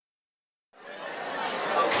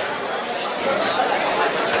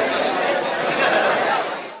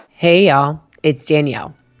Hey y'all, it's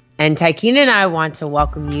Danielle. And Tykeena and I want to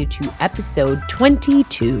welcome you to episode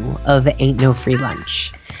 22 of Ain't No Free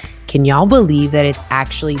Lunch. Can y'all believe that it's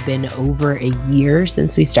actually been over a year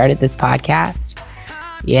since we started this podcast?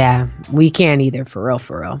 Yeah, we can't either, for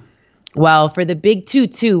real. Well, for the big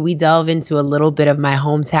 2-2, we delve into a little bit of my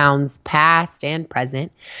hometown's past and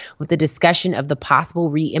present with a discussion of the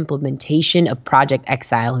possible re-implementation of Project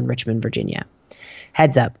Exile in Richmond, Virginia.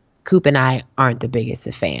 Heads up, Coop and I aren't the biggest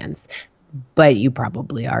of fans, but you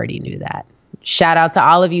probably already knew that. Shout out to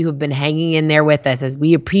all of you who've been hanging in there with us as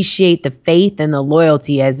we appreciate the faith and the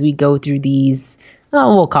loyalty as we go through these,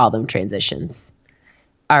 we'll call them transitions.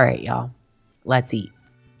 All right, y'all, let's eat.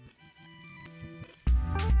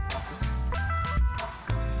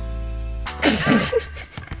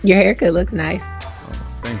 Your haircut looks nice.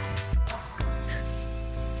 Oh, thank you.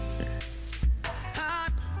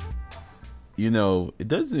 You know, it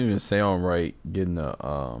doesn't even sound right getting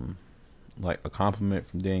a compliment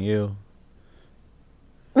from Danielle.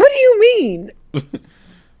 What do you mean?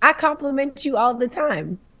 I compliment you all the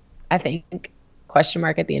time. I think. Question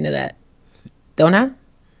mark at the end of that. Don't I?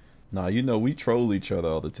 Nah, you know, we troll each other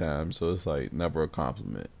all the time, so it's like never a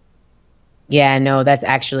compliment. Yeah, no, that's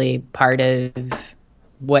actually part of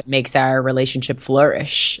what makes our relationship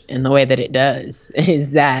flourish in the way that it does,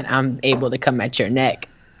 is that I'm able to come at your neck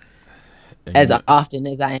as often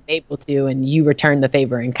as I am able to, and you return the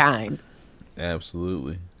favor in kind.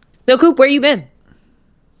 Absolutely. So, Coop, where you been?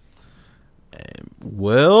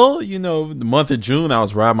 Well, you know, the month of June, I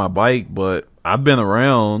was riding my bike, but I've been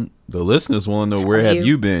around. The listeners want to know, where have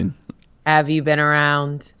you been? Have you been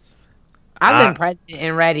around? I've been present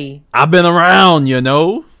and ready. I've been around, you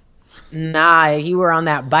know. Nah, you were on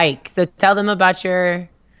that bike. So tell them about your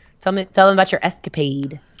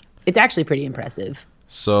escapade. It's actually pretty impressive.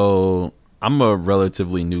 So I'm a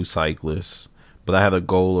relatively new cyclist, but I had a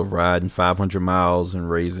goal of riding 500 miles and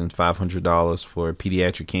raising $500 for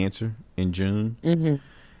pediatric cancer in June. Mm-hmm.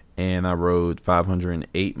 And I rode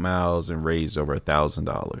 508 miles and raised over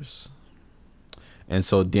 $1,000. And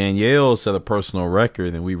so Danielle set a personal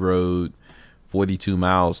record, and we rode 42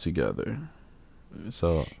 miles together.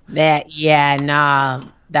 So that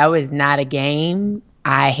was not a game.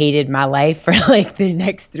 I hated my life for like the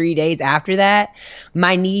next 3 days after that.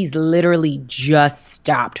 My knees literally just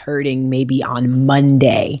stopped hurting maybe on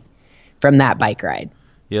Monday from that bike ride.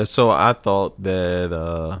 Yeah, so I thought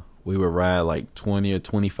that we would ride like 20 or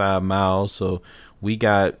 25 miles. So we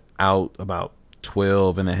got out about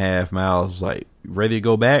 12 and a half miles, like ready to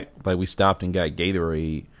go back. Like we stopped and got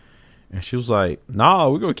Gatorade. And she was like, nah,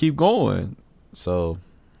 we're going to keep going. So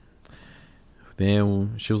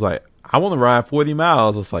then she was like, I want to ride 40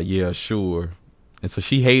 miles. I was like, yeah, sure. And so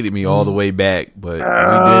she hated me all the way back, but we did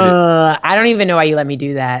it. I don't even know why you let me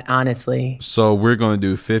do that, honestly. So we're going to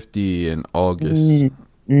do 50 in August.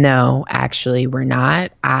 No, actually, we're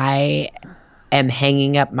not. I am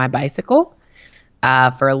hanging up my bicycle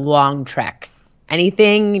for long treks.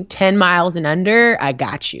 Anything 10 miles and under, I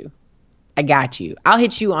got you. I'll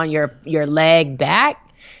hit you on your leg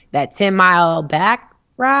back. That 10-mile back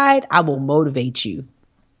ride, I will motivate you.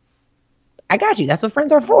 I got you. That's what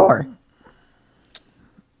friends are for.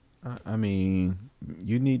 I mean,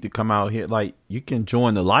 you need to come out here. Like, you can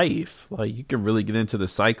join the life. Like, you can really get into the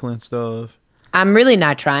cycling stuff. I'm really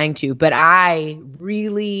not trying to, but I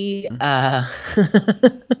really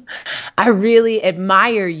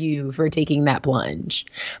admire you for taking that plunge.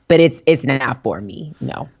 But it's not for me.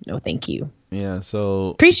 No, thank you. Yeah, so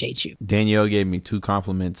appreciate you. Danielle gave me 2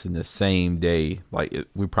 compliments in the same day. Like,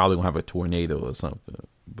 we probably gonna have a tornado or something.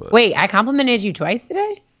 But wait, I complimented you twice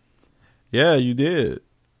today? Yeah, you did.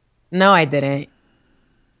 No, I didn't.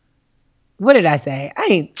 What did I say?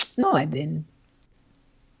 No, I didn't.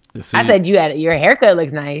 See, I said your haircut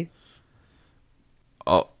looks nice.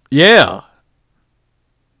 Oh, yeah.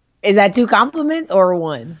 Is that 2 compliments or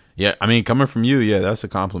 1? Yeah, I mean, coming from you, yeah, that's a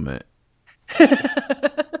compliment.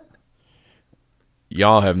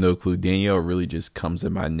 Y'all have no clue. Danielle really just comes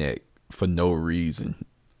in my neck for no reason.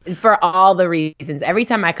 For all the reasons. Every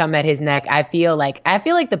time I come at his neck, I feel like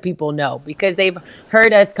the people know, because they've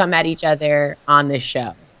heard us come at each other on this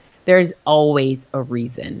show. There's always a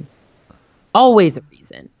reason. Always a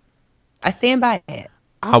reason. I stand by it.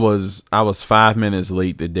 I was 5 minutes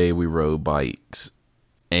late the day we rode bikes,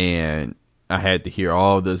 and I had to hear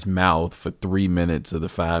all this mouth for 3 minutes of the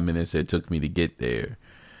 5 minutes it took me to get there,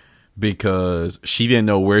 because she didn't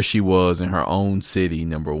know where she was in her own city,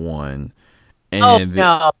 number one. And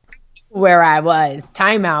no, where I was.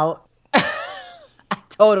 Time out. I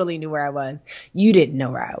totally knew where I was. You didn't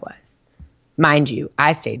know where I was. Mind you,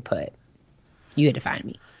 I stayed put. You had to find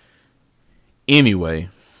me. Anyway,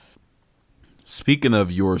 Speaking of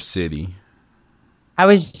your city, I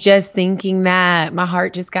was just thinking that my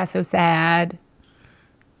heart just got so sad.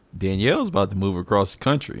 Danielle's about to move across the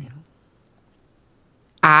country.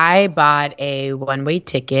 I bought a one-way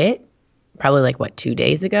ticket probably 2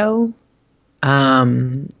 days ago.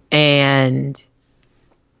 And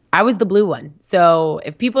I was the blue one. So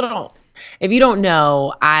if you don't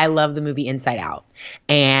know, I love the movie Inside Out.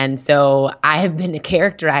 And so I have been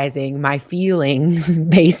characterizing my feelings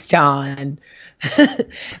based on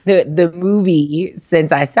the movie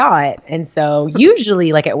since I saw it. And so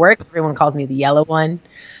usually at work, everyone calls me the yellow one,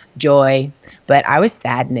 joy, but I was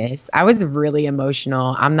sadness. I was really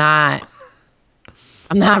emotional. I'm not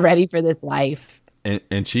ready for this life.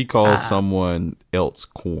 And she calls someone else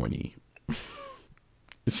corny.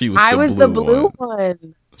 I was the blue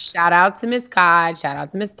one. Shout out to Miss Codd. Shout out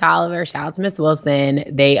to Miss Tolliver. Shout out to Miss Wilson.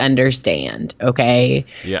 They understand. Okay.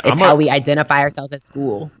 Yeah, it's how we identify ourselves at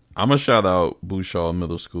school. I'm gonna shout out Bouchard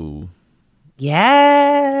Middle School.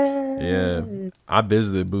 Yeah. I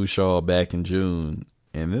visited Bouchard back in June,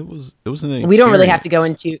 and it was an experience. We don't really have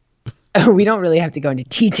to go into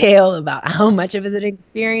detail about how much of an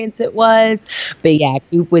experience it was. But yeah,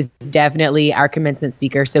 Coop was definitely our commencement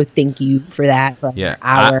speaker. So thank you for that.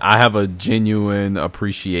 I have a genuine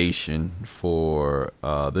appreciation for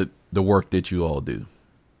the work that you all do.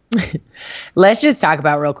 Let's just talk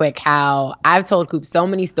about real quick how I've told Coop so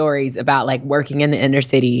many stories about working in the inner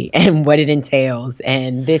city and what it entails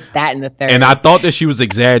and this, that, and the third. And I thought that she was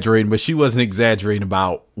exaggerating, but she wasn't exaggerating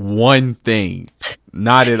about one thing.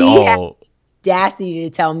 Not at all. Audacity to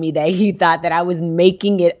tell me that he thought that I was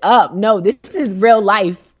making it up. No, this is real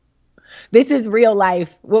life. This is real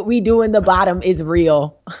life. What we do in the bottom is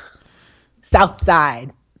real. South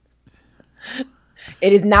Side.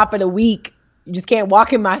 It is not for the weak. You just can't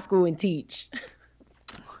walk in my school and teach.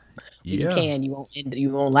 Yeah. You can. You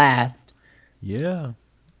won't last. Yeah.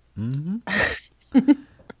 Mm-hmm.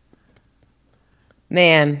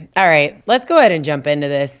 Man. All right. Let's go ahead and jump into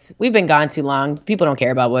this. We've been gone too long. People don't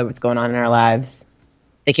care about what's going on in our lives.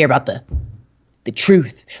 They care about the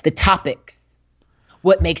truth, the topics,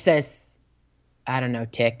 what makes us, I don't know,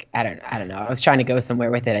 tick. I don't know. I was trying to go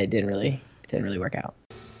somewhere with it. It didn't really work out.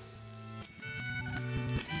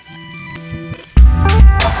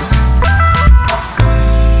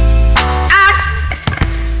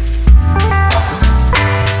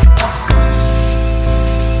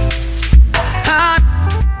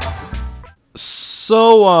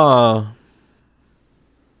 So,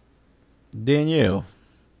 Danielle.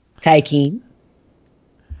 Taikeen.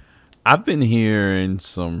 I've been hearing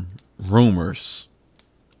some rumors.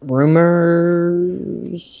 Rumors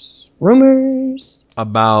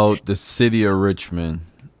about the city of Richmond.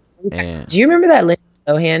 And do you remember that Lindsay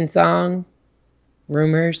Lohan song?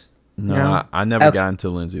 Rumors? No? I never got into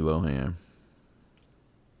Lindsay Lohan.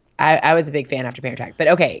 I was a big fan after Parent Trap. But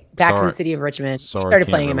okay, back to the city of Richmond. Started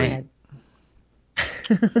playing in my head.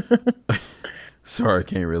 Sorry, I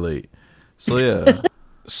can't relate. So yeah.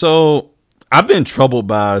 So I've been troubled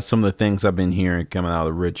by some of the things I've been hearing coming out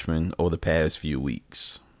of Richmond over the past few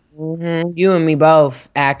weeks. Mm-hmm. You and me both,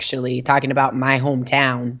 actually, talking about my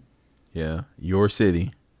hometown. Yeah, your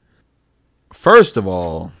city. First of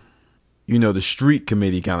all, the street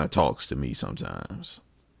committee kind of talks to me sometimes.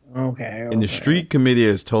 Okay. And the street committee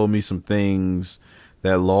has told me some things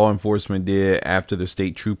that law enforcement did after the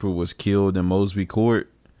state trooper was killed in Mosby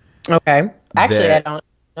Court. Okay. Actually, I don't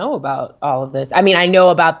know about all of this. I mean, I know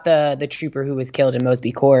about the trooper who was killed in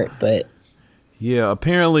Mosby Court, but... Yeah,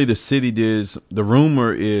 apparently the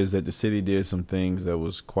rumor is that the city did some things that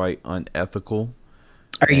was quite unethical.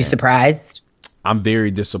 Are you surprised? I'm very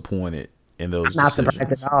disappointed in those decisions. I'm not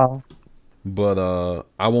surprised at all. But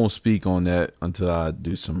I won't speak on that until I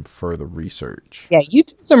do some further research. Yeah, you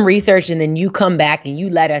do some research and then you come back and you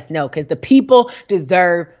let us know because the people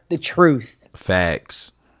deserve the truth.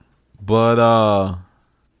 Facts. But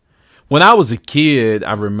when I was a kid,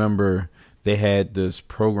 I remember they had this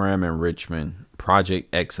program in Richmond,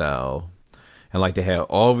 Project Exile. And they had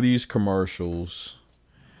all of these commercials.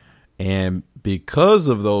 And because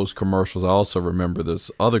of those commercials, I also remember this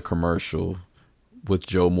other commercial with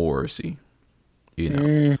Joe Morrissey.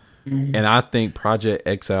 Mm-hmm. And I think Project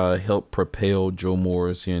Exile helped propel Joe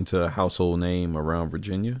Morrissey into a household name around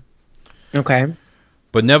Virginia. Okay.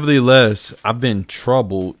 But nevertheless, I've been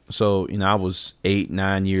troubled. So, I was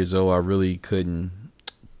 8-9 years old. I really couldn't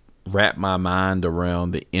wrap my mind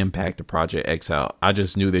around the impact of Project Exile. I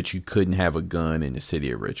just knew that you couldn't have a gun in the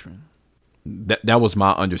city of Richmond. That was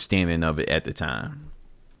my understanding of it at the time.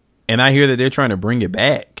 And I hear that they're trying to bring it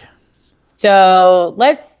back. So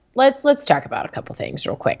let's talk about a couple things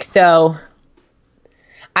real quick. So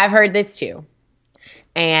I've heard this too.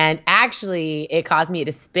 And actually, it caused me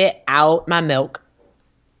to spit out my milk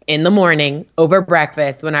in the morning over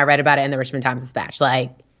breakfast when I read about it in the Richmond Times-Dispatch.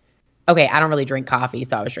 Like, okay, I don't really drink coffee,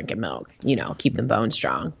 so I was drinking milk, keep them bones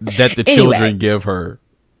strong. That the children give her.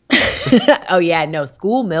 Oh, yeah, no,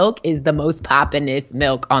 school milk is the most poppinest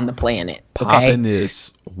milk on the planet. Okay?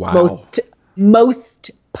 Poppinest. Wow.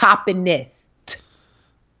 Most poppinest.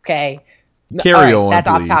 Okay. Carry on, that's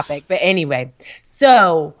please. off topic. But anyway,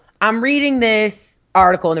 so I'm reading this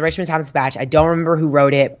article in the Richmond Times-Dispatch. I don't remember who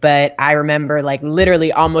wrote it, but I remember like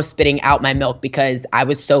literally almost spitting out my milk because I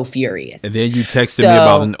was so furious. And then you texted me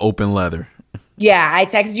about an open letter. Yeah, I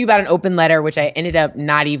texted you about an open letter, which I ended up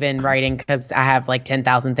not even writing because I have like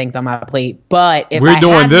 10,000 things on my plate. But if we're I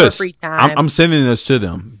doing had this, more free time, I'm sending this to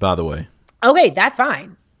them, by the way. Okay, that's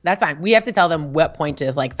fine. That's fine. We have to tell them what point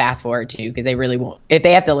to like fast forward to because they really won't. If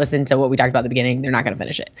they have to listen to what we talked about at the beginning, they're not going to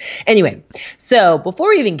finish it. Anyway, so before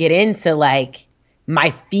we even get into like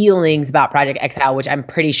my feelings about Project Exile, which I'm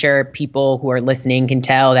pretty sure people who are listening can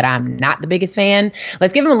tell that I'm not the biggest fan,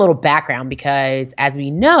 let's give them a little background because as we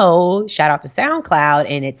know, shout out to SoundCloud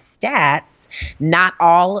and its stats, not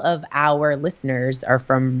all of our listeners are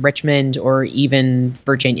from Richmond or even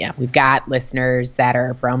Virginia. We've got listeners that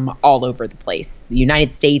are from all over the place, the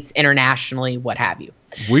United States, internationally, what have you.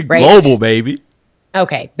 We're global, baby.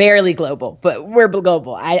 Okay, barely global, but we're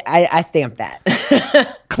global. I stamp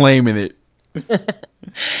that. Claiming it.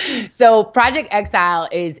 So Project Exile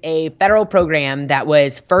is a federal program that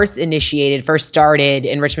was first started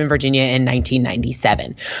in Richmond, Virginia in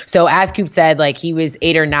 1997. So as Coop said, like he was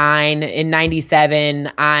 8 or 9 in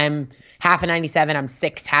 97. I'm half in 97. I'm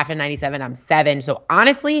 6, half in 97. I'm 7. So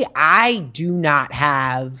honestly, I do not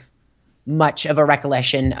have much of a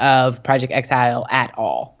recollection of Project Exile at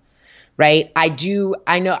all. Right.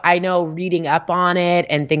 I know reading up on it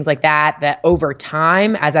and things like that over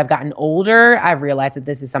time, as I've gotten older, I've realized that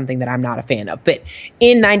this is something that I'm not a fan of. But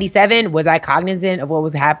in 97, was I cognizant of what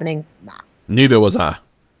was happening? Nah. Neither was I.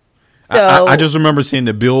 So, I just remember seeing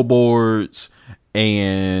the billboards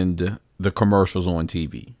and the commercials on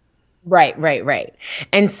TV. Right.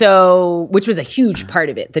 And so, which was a huge part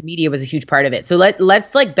of it. The media was a huge part of it. So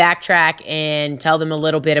let's like backtrack and tell them a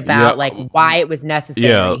little bit about like why it was necessary.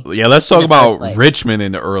 Yeah. Let's talk about Richmond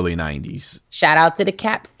in the early 90s. Shout out to the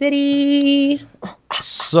Cap City.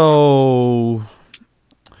 So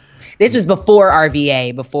this was before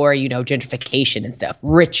RVA, before, gentrification and stuff.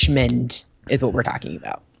 Richmond is what we're talking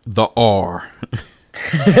about. The R.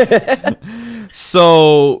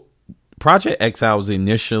 So Project Exile was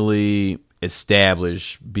initially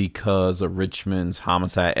established because of Richmond's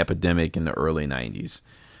homicide epidemic in the early 90s.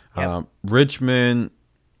 Yep. Richmond,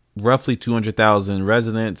 roughly 200,000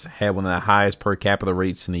 residents, had one of the highest per capita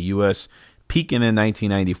rates in the U.S., peaking in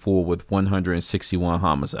 1994 with 161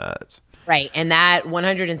 homicides. Right, and that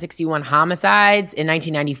 161 homicides in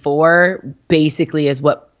 1994 basically is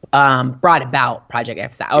what brought about Project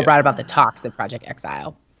Exile, or brought about the talks of Project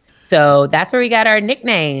Exile. So that's where we got our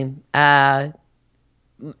nickname,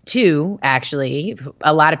 too, actually.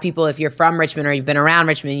 A lot of people, if you're from Richmond or you've been around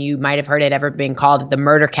Richmond, you might have heard it ever being called the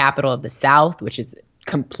murder capital of the South, which is a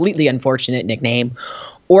completely unfortunate nickname,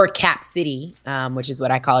 or Cap City, which is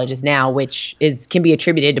what I call it just now, which can be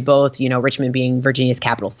attributed to both, Richmond being Virginia's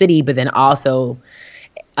capital city, but then also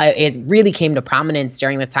it really came to prominence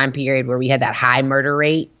during the time period where we had that high murder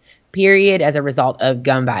rate period as a result of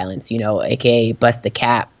gun violence, aka bust the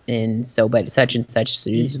cap and such and such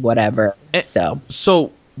is whatever.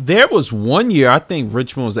 So there was one year I think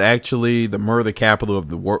Richmond was actually the murder capital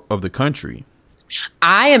of the country.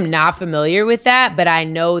 I am not familiar with that, but I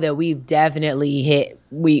know that we've definitely hit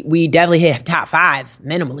we definitely hit top 5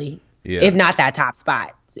 minimally, if not that top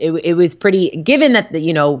spot. It was pretty, given that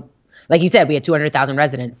like you said, we had 200,000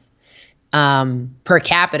 residents. Per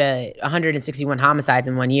capita, 161 homicides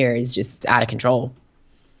in 1 year is just out of control.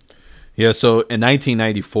 Yeah, so in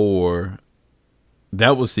 1994,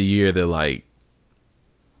 that was the year that like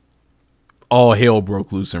all hell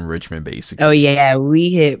broke loose in Richmond, basically. Oh yeah, we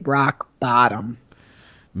hit rock bottom.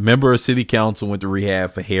 Member of city council went to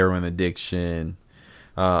rehab for heroin addiction.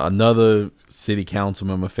 Another city council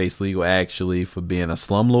member faced legal action for being a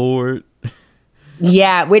slumlord.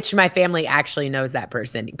 Yeah, which my family actually knows that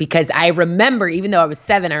person, because I remember, even though I was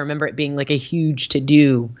 7, I remember it being like a huge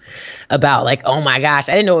to-do about like, oh my gosh,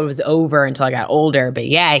 I didn't know it was over until I got older. But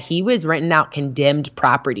yeah, he was renting out condemned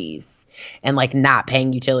properties and like not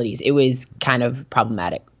paying utilities. It was kind of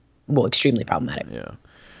problematic. Well, extremely problematic. Yeah.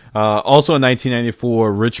 Also in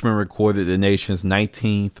 1994, Richmond recorded the nation's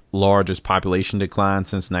 19th largest population decline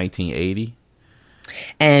since 1980.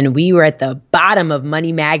 And we were at the bottom of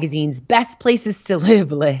Money Magazine's best places to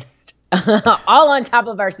live list. all on top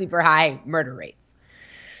of our super high murder rates.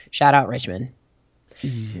 Shout out Richmond.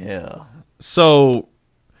 Yeah. So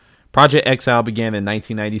Project Exile began in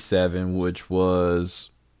 1997, which was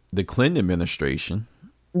the Clinton administration.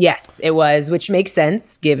 Yes, it was, which makes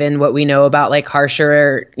sense given what we know about like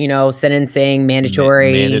harsher, sentencing,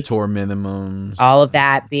 mandatory minimums, all of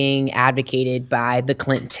that being advocated by the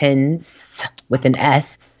Clintons with an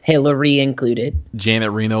S, Hillary included.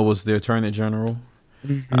 Janet Reno was the attorney general.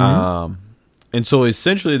 Mm-hmm. And so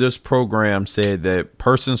essentially this program said that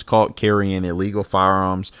persons caught carrying illegal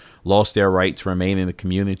firearms lost their right to remain in the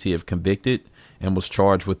community if convicted and was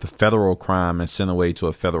charged with the federal crime and sent away to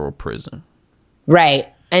a federal prison. Right.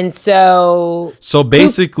 And so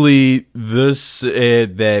basically this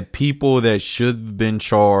said that people that should have been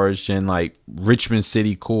charged in like Richmond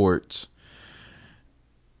City courts,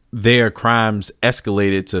 their crimes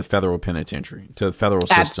escalated to federal penitentiary, to the federal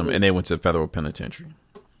system. Absolutely. And they went to federal penitentiary.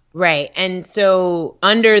 Right. And so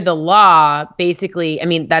under the law, basically, I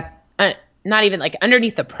mean, that's not even like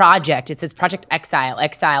underneath the project. It says Project Exile.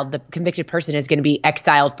 Exiled. The convicted person is going to be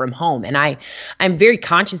exiled from home. And I'm very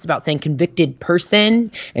conscious about saying convicted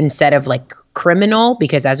person instead of like criminal,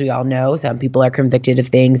 because as we all know, some people are convicted of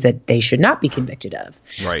things that they should not be convicted of.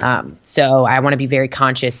 Right. So I want to be very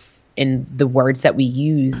conscious in the words that we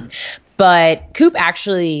use. But Coop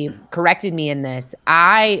actually corrected me in this.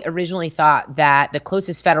 I originally thought that the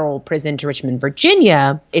closest federal prison to Richmond,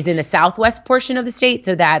 Virginia, is in the southwest portion of the state.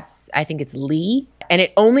 So I think it's Lee. And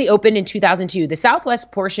it only opened in 2002. The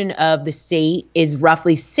southwest portion of the state is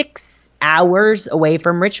roughly 6 hours away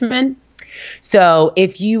from Richmond. So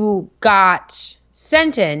if you got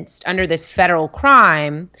sentenced under this federal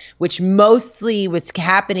crime, which mostly was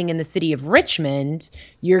happening in the city of Richmond,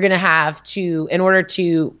 you're going to have to, in order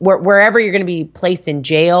to, wherever you're going to be placed in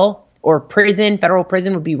jail or prison, federal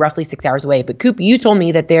prison would be roughly 6 hours away. But Coop, you told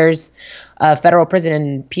me that there's a federal prison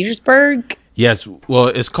in Petersburg. Yes. Well,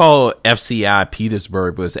 it's called FCI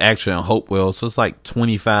Petersburg, but it's actually in Hopewell. So it's like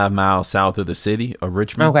 25 miles south of the city of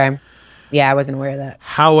Richmond. Okay. Yeah, I wasn't aware of that.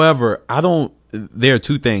 However, there are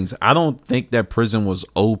two things. I don't think that prison was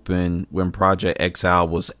open when Project Exile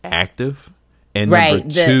was active. And number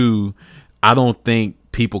two, I don't think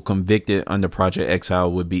people convicted under Project Exile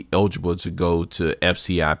would be eligible to go to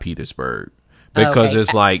FCI Petersburg because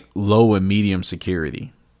it's like low and medium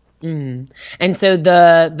security. Mm-hmm. And so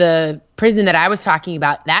the prison that I was talking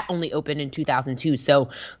about, that only opened in 2002. So,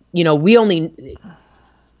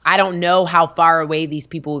 I don't know how far away these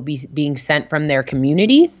people would be being sent from their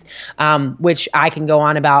communities, which I can go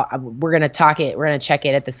on about. We're going to check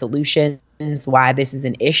it at the solutions, why this is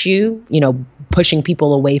an issue, pushing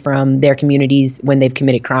people away from their communities when they've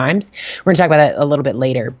committed crimes. We're going to talk about that a little bit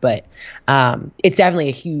later, but it's definitely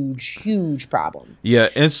a huge, huge problem. Yeah.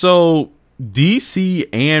 And so DC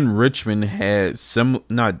and Richmond had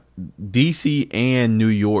DC and New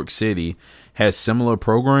York City has similar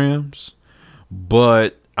programs,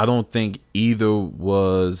 but I don't think either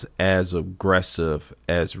was as aggressive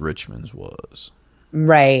as Richmond's was.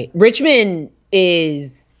 Right. Richmond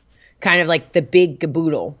is kind of like the big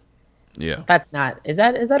caboodle. Yeah. Is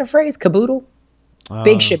that a phrase? Caboodle?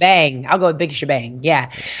 Big shebang. I'll go with big shebang. Yeah.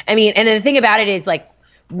 I mean, and the thing about it is like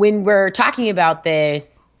when we're talking about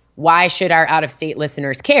this, why should our out-of-state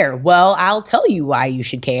listeners care? Well, I'll tell you why you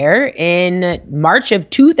should care. In March of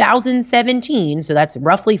 2017, so that's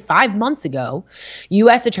roughly 5 months ago,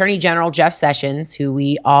 U.S. Attorney General Jeff Sessions, who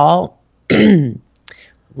we all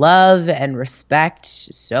love and respect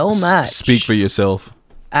so much. Speak for yourself.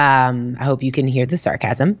 I hope you can hear the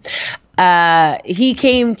sarcasm. He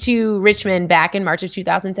came to Richmond back in March of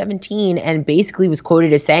 2017 and basically was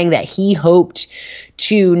quoted as saying that he hoped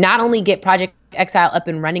to not only get Project Exile up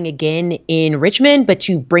and running again in Richmond, but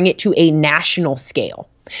to bring it to a national scale.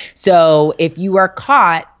 So if you are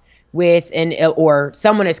caught with or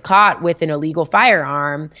someone is caught with an illegal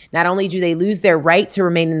firearm, not only do they lose their right to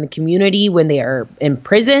remain in the community when they are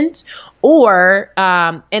imprisoned,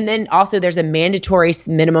 and then also there's a mandatory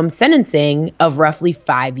minimum sentencing of roughly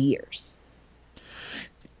 5 years.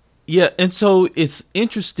 Yeah, and so it's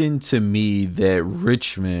interesting to me that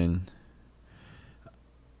Richmond,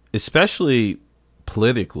 especially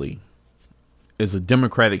politically, is a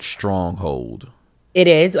Democratic stronghold. It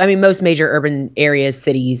is. I mean, most major urban areas,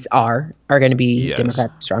 cities are going to be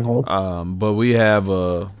Democratic strongholds. But we have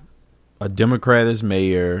a Democrat as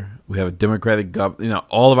mayor. We have a Democratic governor.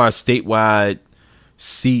 All of our statewide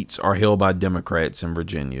seats are held by Democrats in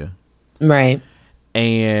Virginia. Right.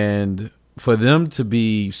 And for them to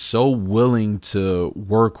be so willing to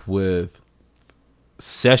work with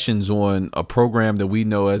Sessions on a program that we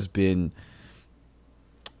know has been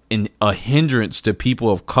a hindrance to people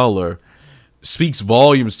of color speaks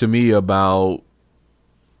volumes to me about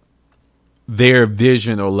their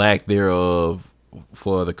vision or lack thereof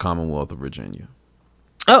for the Commonwealth of Virginia.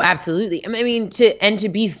 Oh, absolutely. I mean, to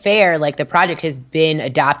be fair, like the project has been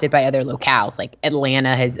adopted by other locales. Like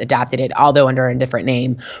Atlanta has adopted it, although under a different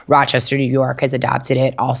name. Rochester, New York has adopted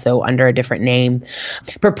it, also under a different name.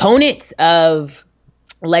 Proponents of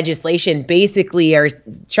legislation basically are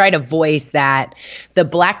trying to voice that the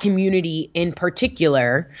Black community in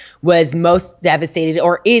particular was most devastated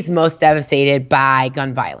or is most devastated by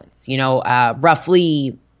gun violence.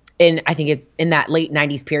 Roughly I think it's in that late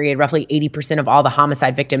 90s period, roughly 80% of all the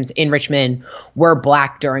homicide victims in Richmond were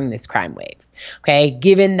Black during this crime wave. Okay,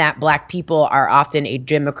 given that Black people are often a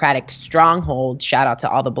Democratic stronghold, shout out to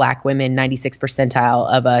all the Black women, 96 percentile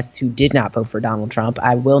of us who did not vote for Donald Trump.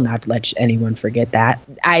 I will not let anyone forget that.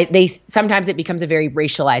 Sometimes it becomes a very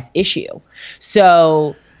racialized issue.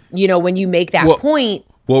 So, when you make that point.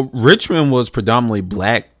 Well, Richmond was predominantly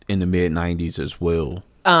Black in the mid 90s as well.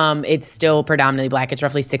 It's still predominantly Black. It's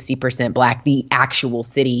roughly 60% Black, the actual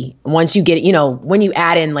city. Once you get, when you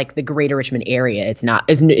add in like the greater Richmond area, it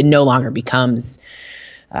no longer becomes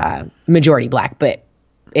majority Black, but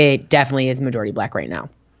it definitely is majority Black right now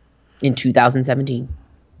in 2017.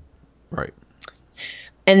 Right.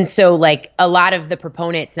 And so like a lot of the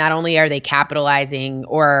proponents, not only are they capitalizing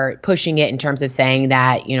or pushing it in terms of saying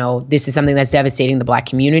that, this is something that's devastating the Black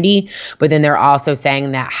community, but then they're also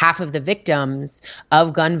saying that half of the victims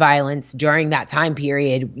of gun violence during that time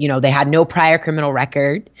period, they had no prior criminal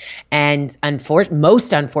record. And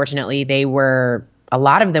most unfortunately, a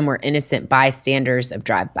lot of them were innocent bystanders of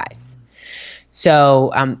drive-bys.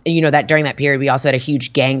 So, that during that period, we also had a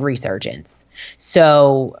huge gang resurgence.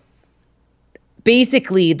 So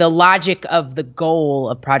basically, the logic of the goal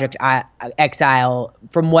of Project Exile,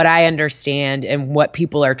 from what I understand and what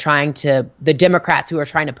people are the Democrats who are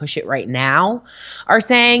trying to push it right now are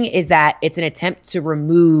saying, is that it's an attempt to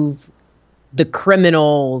remove the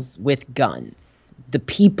criminals with guns, the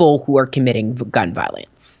people who are committing gun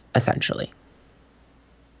violence, essentially.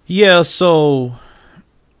 Yeah, so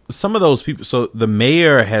some of those people, so the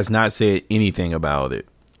mayor has not said anything about it.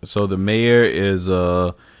 So the mayor is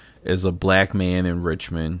a Black man in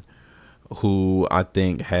Richmond who I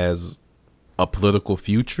think has a political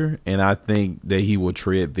future, and I think that he will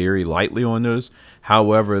tread very lightly on this.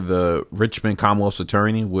 However, the Richmond Commonwealth's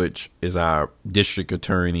attorney, which is our district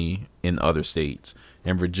attorney in other states,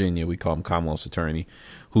 in Virginia, we call him Commonwealth's attorney,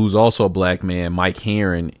 who's also a Black man, Mike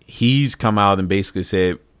Herron, he's come out and basically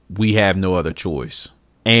said, we have no other choice.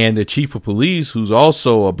 And the chief of police, who's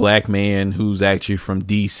also a Black man who's actually from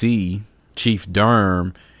D.C., Chief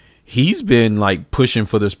Durham, he's been like pushing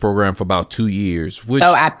for this program for about 2 years.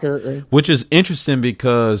 Absolutely. Which is interesting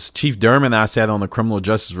because Chief Durham and I sat on the criminal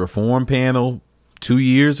justice reform panel 2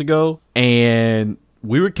 years ago, and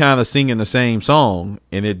we were kind of singing the same song,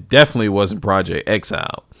 and it definitely wasn't Project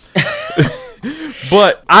Exile.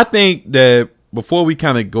 But I think that before we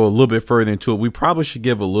kind of go a little bit further into it, we probably should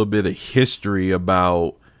give a little bit of history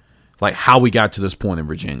about like how we got to this point in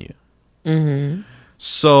Virginia. Mm-hmm.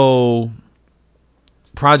 So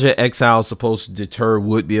Project Exile is supposed to deter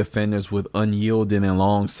would-be offenders with unyielding and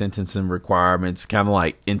long sentencing requirements, kind of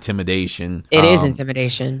like intimidation. It is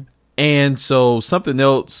intimidation. And so something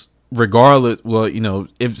else, regardless,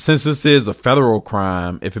 since this is a federal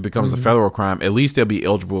crime, if it becomes a federal crime, at least they'll be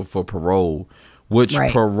eligible for parole, which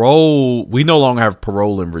parole, we no longer have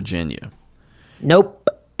parole in Virginia. Nope.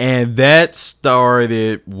 And that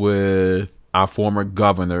started with our former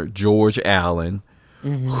governor, George Allen,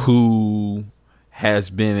 who has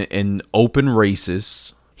been an open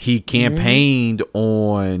racist. He campaigned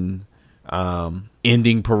on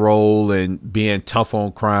ending parole and being tough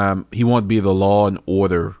on crime. He wanted to be the law and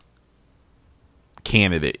order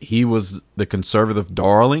candidate. He was the conservative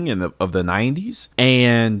darling of the 90s.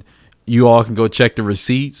 And you all can go check the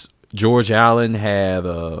receipts. George Allen had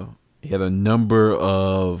a number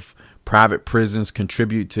of private prisons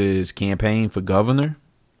contribute to his campaign for governor.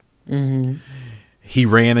 Mm-hmm. He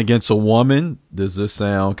ran against a woman. Does this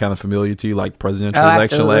sound kind of familiar to you? Like presidential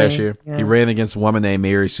election last year? Yeah. He ran against a woman named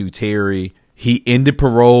Mary Sue Terry. He ended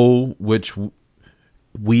parole, which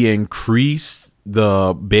we increased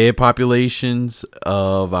the bed populations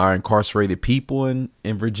of our incarcerated people in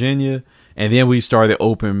Virginia. And then we started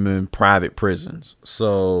opening private prisons.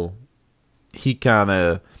 So he kind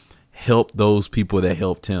of helped those people that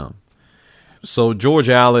helped him. So George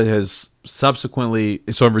Allen has subsequently,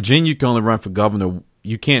 so in Virginia, you can only run for governor.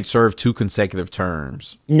 You can't serve 2 consecutive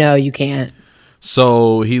terms. No, you can't.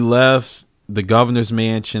 So he left the governor's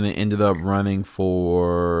mansion and ended up running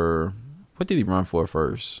for, What did he run for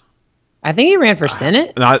first? I think he ran for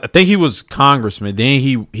Senate. I think he was congressman. Then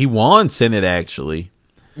he won Senate, actually.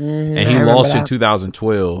 And he lost in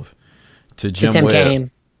 2012 to Jim Tim Webb.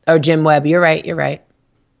 Kaine. Oh, Jim Webb. You're right.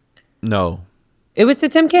 No. It was to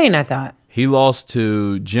Tim Kaine, I thought. He lost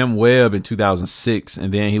to Jim Webb in 2006,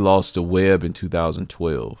 and then he lost to Webb in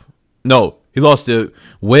 2012. No, he lost to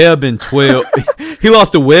Webb in 12. He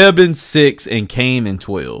lost to Webb in 6 and Kaine in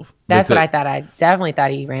 12. That's what I thought. I definitely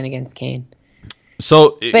thought he ran against Kaine.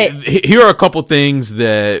 So here are a couple things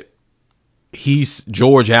that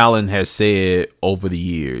George Allen has said over the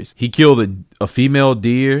years. He killed a female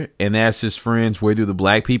deer and asked his friends, where do the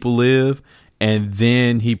black people live? And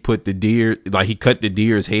then he put the deer, like he cut the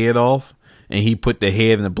deer's head off and he put the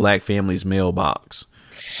head in the black family's mailbox.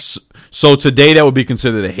 So today that would be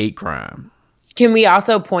considered a hate crime. Can we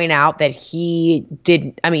also point out that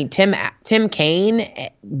Tim Kaine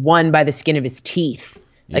won by the skin of his teeth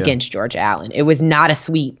against George Allen. It was not a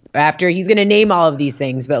sweep. After he's going to name all of these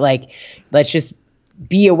things, but let's just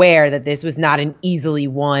be aware that this was not an easily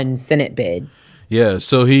won Senate bid. Yeah,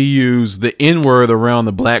 so he used the N-word around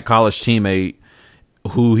the black college teammate,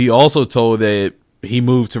 who he also told that he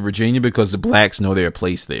moved to Virginia because the blacks know their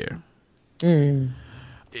place there.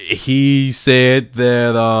 He said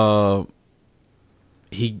that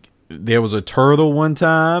there was a turtle one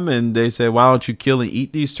time, and they said, why don't you kill and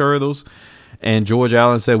eat these turtles? And George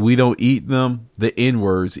Allen said, we don't eat them. The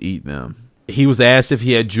N-words eat them. He was asked if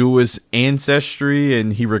he had Jewish ancestry,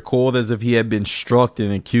 and he recalled as if he had been struck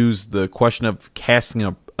and accused the question of casting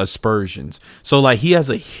up aspersions. So, like, he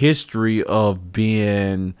has a history of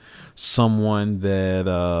being someone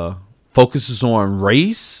that focuses on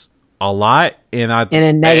race a lot, and in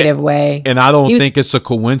a negative way. And I don't think it's a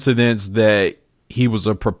coincidence that he was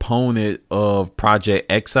a proponent of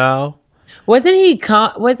Project Exile. Wasn't he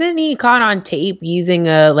caught on tape using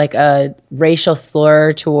a racial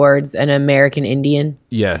slur towards an American Indian?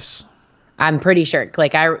 Yes, I'm pretty sure. He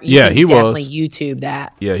definitely was. YouTube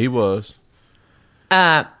that. Yeah, he was.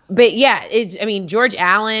 But yeah, George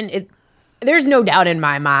Allen. There's no doubt in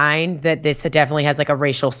my mind that this definitely has like a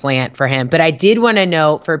racial slant for him. But I did want to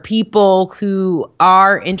note, for people who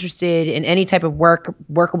are interested in any type of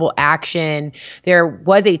workable action, there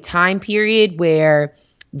was a time period where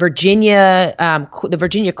the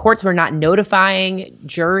Virginia courts were not notifying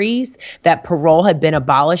juries that parole had been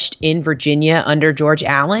abolished in Virginia under George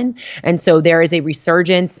Allen. And so there is a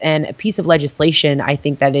resurgence and a piece of legislation, I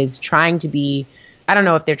think, that is trying to be, I don't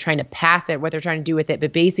know if they're trying to pass it, what they're trying to do with it,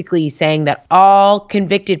 but basically saying that all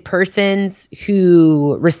convicted persons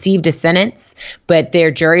who received a sentence, but their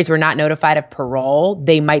juries were not notified of parole,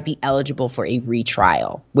 they might be eligible for a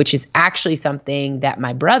retrial, which is actually something that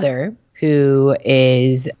my brother, who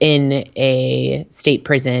is in a state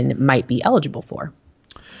prison, might be eligible for.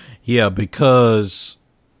 Yeah, because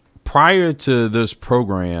prior to this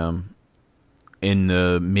program in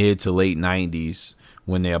the mid to late 90s,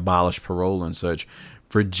 when they abolished parole and such,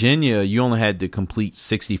 Virginia, you only had to complete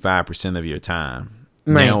 65% of your time.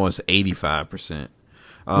 Right. Now it's 85%.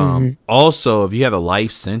 Also, if you had a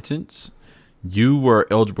life sentence, you were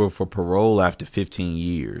eligible for parole after 15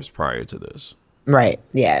 years prior to this. Right.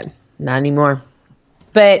 Yeah. Not anymore.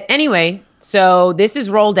 But anyway, so this is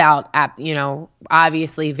rolled out,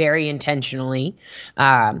 obviously very intentionally.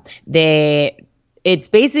 It's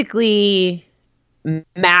basically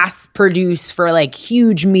mass produced for like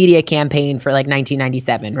huge media campaign for like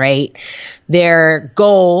 1997, right? Their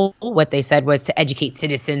goal, what they said, was to educate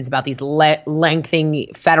citizens about these lengthening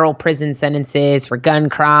federal prison sentences for gun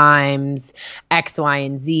crimes, X, Y,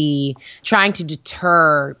 and Z, trying to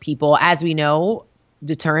deter people. As we know,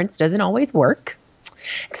 deterrence doesn't always work,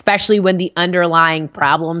 especially when the underlying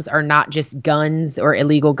problems are not just guns or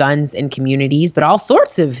illegal guns in communities, but all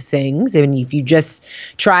sorts of things. And if you just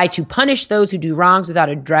try to punish those who do wrongs without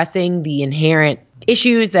addressing the inherent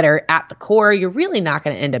issues that are at the core, you're really not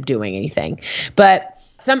going to end up doing anything. But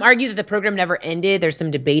some argue that the program never ended. There's some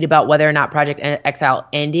debate about whether or not Project Exile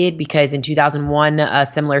ended, because in 2001, a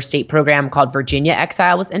similar state program called Virginia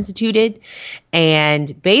Exile was instituted.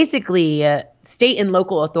 And basically, state and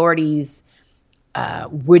local authorities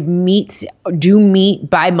would meet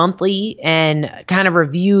bi-monthly and kind of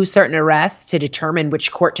review certain arrests to determine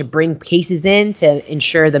which court to bring cases in to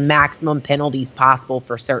ensure the maximum penalties possible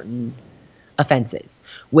for certain offenses,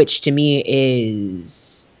 which to me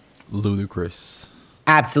is ludicrous.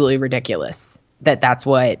 Absolutely ridiculous that's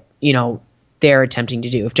what, they're attempting to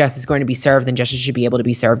do. If justice is going to be served, then justice should be able to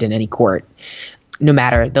be served in any court, no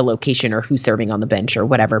matter the location or who's serving on the bench or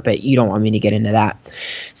whatever, but you don't want me to get into that.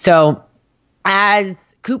 So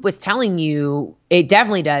as Coop was telling you, it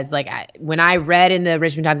definitely does. Like when I read in the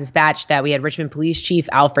Richmond Times-Dispatch that we had Richmond Police Chief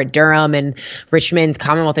Alfred Durham and Richmond's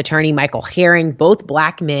Commonwealth Attorney Michael Herring, both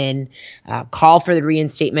black men, call for the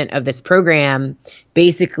reinstatement of this program.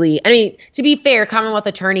 Basically, I mean, to be fair, Commonwealth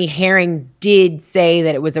Attorney Herring did say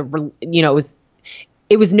that it was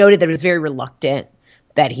it was noted that it was very reluctant,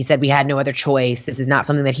 that he said we had no other choice. This is not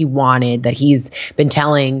something that he wanted, that he's been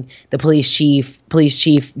telling the police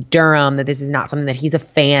chief Durham that this is not something that he's a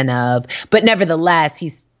fan of. But nevertheless,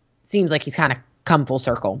 he seems like he's kind of come full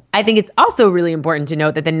circle. I think it's also really important to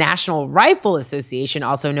note that the National Rifle Association,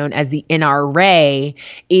 also known as the NRA,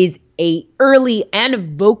 is a early and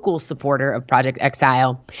vocal supporter of Project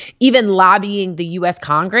Exile, even lobbying the U.S.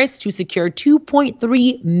 Congress to secure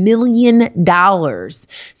 $2.3 million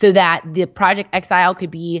so that the Project Exile could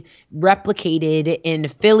be replicated in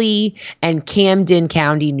Philly and Camden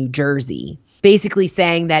County, New Jersey, basically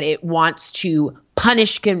saying that it wants to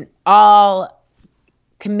punish all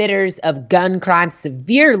committers of gun crimes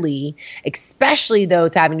severely, especially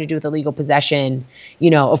those having to do with illegal possession,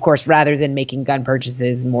 of course, rather than making gun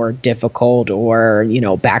purchases more difficult or,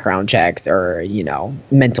 background checks or,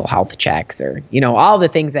 mental health checks or, all the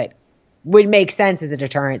things that would make sense as a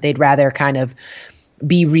deterrent. They'd rather kind of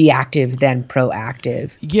be reactive than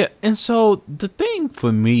proactive. Yeah. And so the thing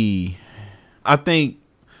for me, I think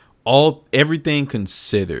everything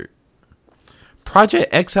considered,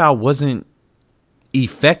 Project Exile wasn't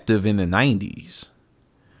effective in the 90s.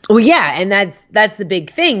 Well, yeah, and that's the big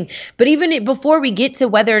thing. But even before we get to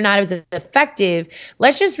whether or not it was effective,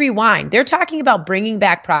 let's just rewind. They're talking about bringing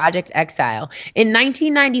back Project Exile. In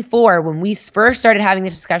 1994, when we first started having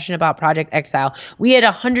this discussion about Project Exile, we had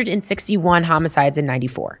 161 homicides in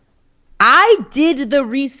 94. I did the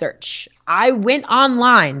research. I went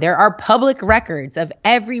online. There are public records of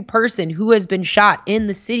every person who has been shot in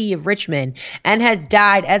the city of Richmond and has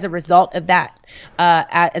died as a result of that,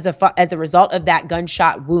 as a result of that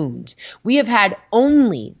gunshot wound. We have had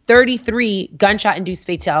only 33 gunshot-induced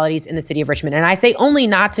fatalities in the city of Richmond. And I say only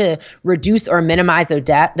not to reduce or minimize those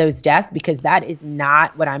deaths, because that is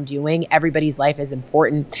not what I'm doing. Everybody's life is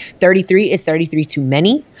important. 33 is 33 too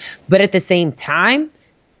many. But at the same time,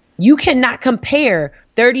 you cannot compare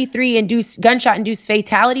 33 gunshot-induced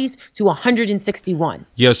fatalities to 161.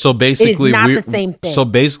 Yeah, so basically, it is not the same thing. So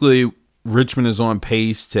basically, Richmond is on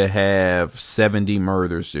pace to have 70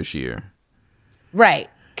 murders this year. Right.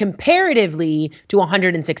 Comparatively to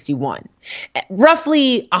 161.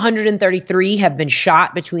 Roughly 133 have been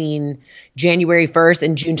shot between January 1st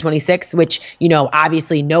and June 26th, which,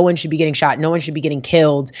 obviously no one should be getting shot. No one should be getting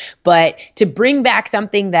killed. But to bring back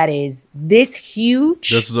something that is this huge.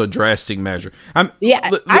 This is a drastic measure.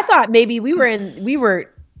 I thought maybe we were in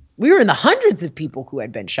the hundreds of people who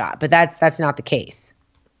had been shot, but that's not the case.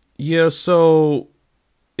 Yeah. So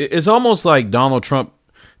it's almost like Donald Trump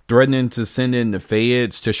threatening to send in the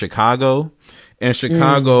feds to Chicago, and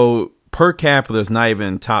Chicago per capita is not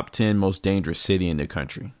even top 10 most dangerous city in the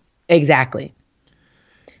country. Exactly.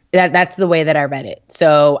 That's the way that I read it.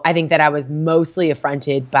 So I think that I was mostly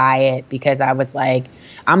affronted by it, because I was like,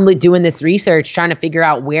 I'm doing this research trying to figure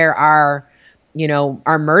out where our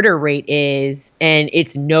murder rate is, and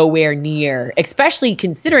it's nowhere near, especially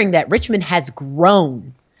considering that Richmond has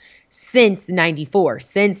grown since 94,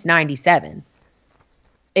 since 97.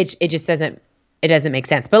 It just doesn't make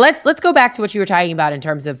sense. But let's go back to what you were talking about in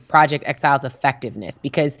terms of Project Exile's effectiveness,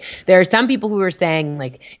 because there are some people who are saying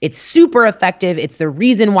like it's super effective. It's the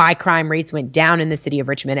reason why crime rates went down in the city of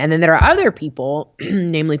Richmond. And then there are other people,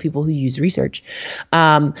 namely people who use research,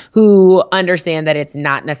 who understand that it's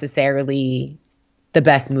not necessarily the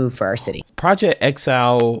best move for our city. Project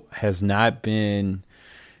Exile has not been,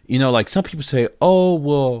 like some people say, oh,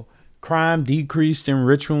 well, crime decreased in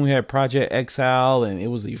Richmond. We had Project Exile and it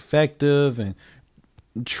was effective. And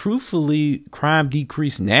truthfully, crime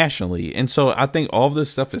decreased nationally. And so I think all of this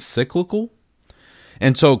stuff is cyclical.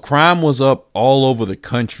 And so crime was up all over the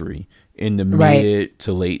country in the mid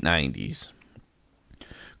to late 90s.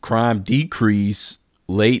 Crime decreased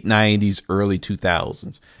late 90s, early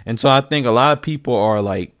 2000s. And so I think a lot of people are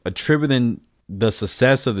like attributing the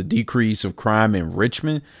success of the decrease of crime in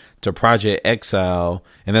Richmond to Project Exile,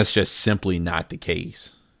 and that's just simply not the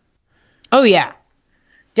case. Oh, yeah,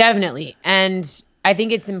 definitely. And I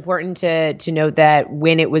think it's important to note that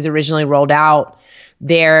when it was originally rolled out,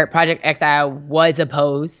 Project Exile was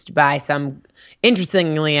opposed by some,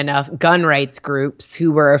 interestingly enough, gun rights groups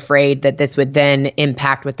who were afraid that this would then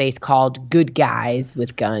impact what they called good guys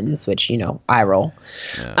with guns, which, I roll.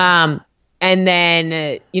 Yeah. And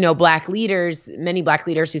then, black leaders, many black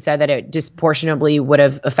leaders who said that it disproportionately would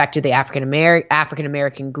have affected the African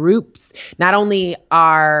American groups. Not only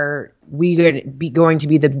are we going to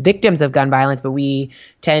be the victims of gun violence, but we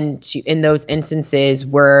tend to, in those instances,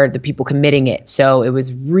 were the people committing it. So it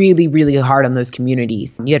was really, really hard on those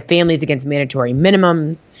communities. You had families against mandatory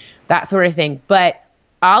minimums, that sort of thing. But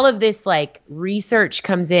all of this research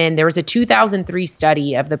comes in. There was a 2003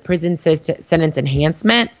 study of the prison sentence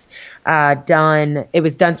enhancements done. It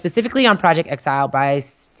was done specifically on Project Exile by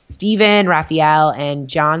Stephen Raphael and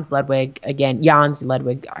Jans Ludwig. Again, Jans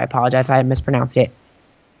Ludwig. I apologize if I mispronounced it.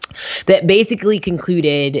 That basically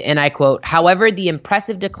concluded, and I quote, "However, the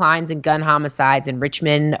impressive declines in gun homicides in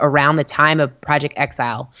Richmond around the time of Project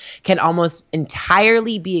Exile can almost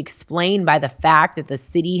entirely be explained by the fact that the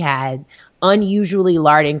city had unusually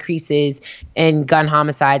large increases in gun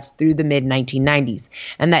homicides through the mid-1990s,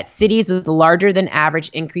 and that cities with larger than average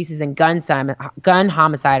increases in gun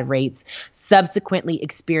homicide rates subsequently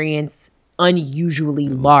experience unusually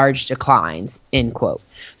large declines," end quote.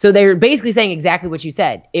 So they're basically saying exactly what you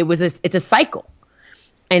said. It's a cycle.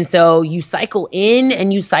 And so you cycle in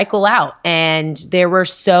and you cycle out. And there were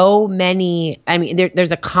so many,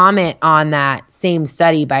 there's a comment on that same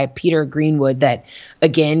study by Peter Greenwood that,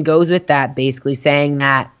 again, goes with that, basically saying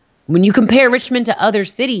that when you compare Richmond to other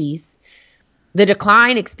cities, the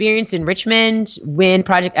decline experienced in Richmond when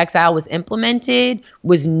Project Exile was implemented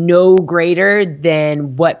was no greater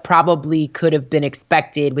than what probably could have been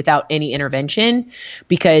expected without any intervention,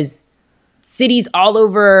 because cities all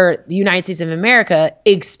over the United States of America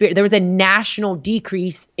there was a national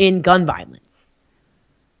decrease in gun violence.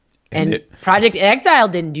 And Project Exile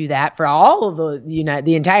didn't do that for all of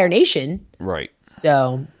the entire nation. Right.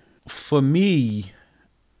 So for me,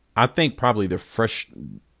 I think probably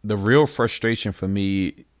the real frustration for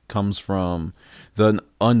me comes from the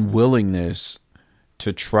unwillingness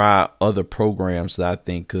to try other programs that I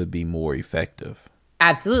think could be more effective.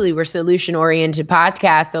 Absolutely. We're solution-oriented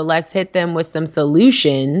podcast, so let's hit them with some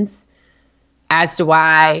solutions as to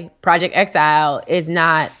why Project Exile is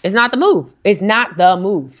not the move. It's not the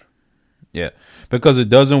move. Yeah, because it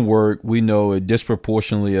doesn't work. We know it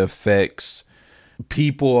disproportionately affects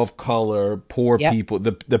people of color, poor people,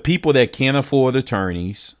 the people that can't afford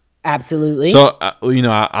attorneys. Absolutely. So, I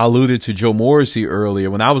alluded to Joe Morrissey earlier.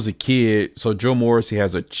 When I was a kid, so Joe Morrissey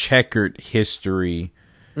has a checkered history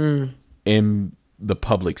in the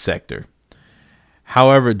public sector.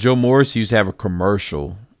 However, Joe Morrissey used to have a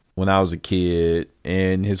commercial when I was a kid,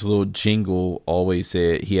 and his little jingle always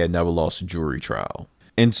said he had never lost a jury trial.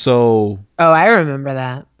 And so... Oh, I remember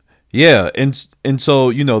that. Yeah, and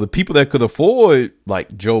so, the people that could afford,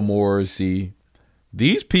 like Joe Morrissey,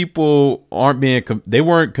 these people they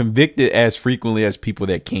weren't convicted as frequently as people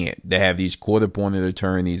that can't. They have these court-appointed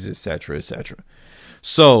attorneys, et cetera, et cetera.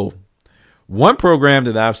 So, one program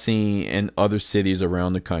that I've seen in other cities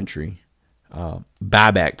around the country,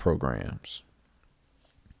 buyback programs,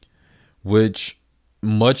 which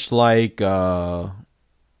much like I'm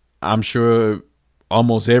sure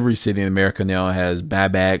almost every city in America now has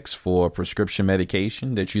buybacks for prescription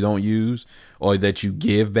medication that you don't use or that you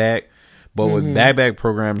give back. But with buyback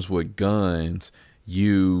programs with guns,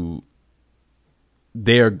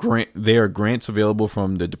 there are grants available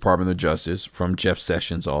from the Department of Justice, from Jeff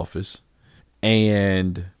Sessions' office.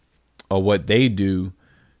 And what they do,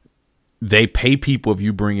 they pay people if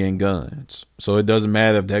you bring in guns. So it doesn't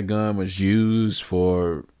matter if that gun was used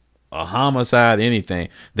for a homicide, anything.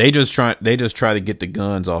 They just try to get the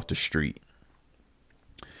guns off the street.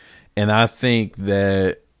 And I think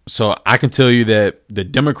that, so I can tell you that the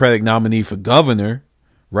Democratic nominee for governor,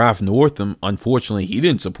 Ralph Northam, unfortunately, he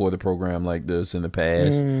didn't support a program like this in the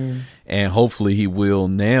past. And hopefully he will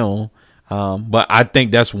now. But I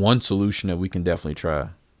think that's one solution that we can definitely try.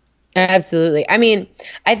 Absolutely. I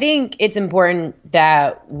think it's important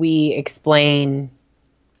that we explain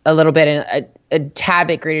a little bit in a tad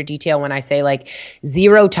bit greater detail when I say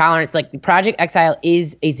zero tolerance. The Project Exile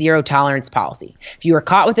is a zero tolerance policy. If you are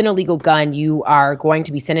caught with an illegal gun, you are going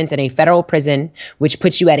to be sentenced in a federal prison, which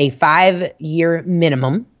puts you at a 5-year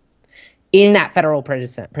minimum in that federal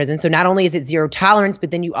prison. So not only is it zero tolerance,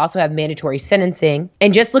 but then you also have mandatory sentencing.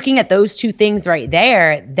 And just looking at those two things right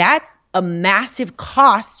there, that's a massive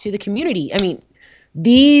cost to the community.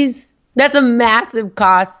 That's a massive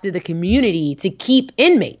cost to the community to keep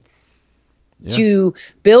inmates, to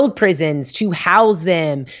build prisons, to house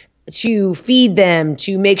them, to feed them,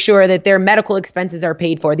 to make sure that their medical expenses are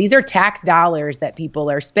paid for. These are tax dollars that people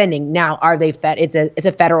are spending. Now, are they it's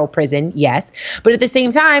a federal prison, yes. But at the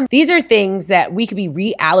same time, these are things that we could be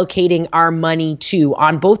reallocating our money to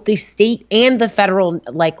on both the state and the federal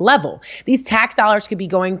level. These tax dollars could be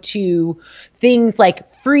going to things like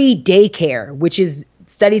free daycare, which is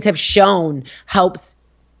studies have shown helps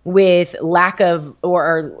with lack of,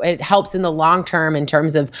 or it helps in the long term in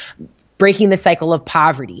terms of breaking the cycle of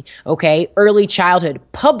poverty, okay? Early childhood,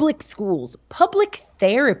 public schools, public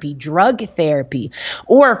therapy, drug therapy,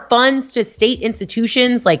 or funds to state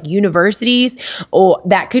institutions like universities, or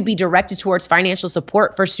that could be directed towards financial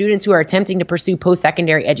support for students who are attempting to pursue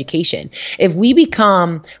post-secondary education. If we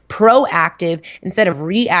become proactive instead of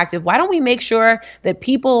reactive, why don't we make sure that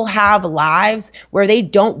people have lives where they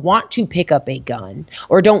don't want to pick up a gun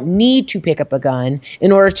or don't need to pick up a gun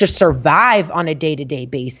in order to survive on a day-to-day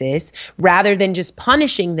basis, rather than just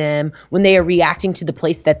punishing them when they are reacting to the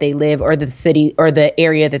place that they live or the city or the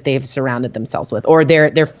area that they've surrounded themselves with or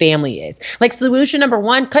their family is. Like, solution number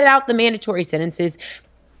one, cut out the mandatory sentences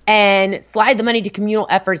and slide the money to communal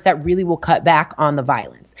efforts that really will cut back on the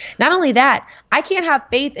violence. Not only that, I can't have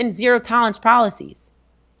faith in zero tolerance policies.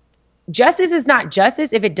 Justice is not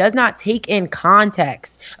justice if it does not take in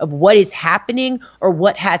context of what is happening or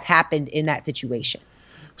what has happened in that situation.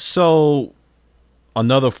 So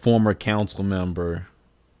another former council member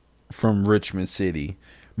from Richmond City,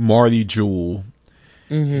 Marty Jewell,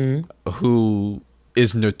 who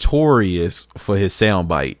is notorious for his sound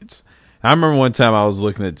bites. I remember one time I was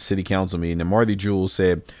looking at the city council meeting and Marty Jewell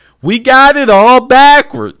said, "We got it all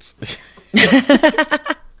backwards."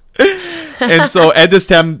 And so at this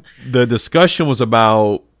time, the discussion was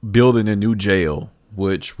about building a new jail,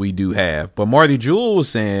 which we do have. But Marty Jewell was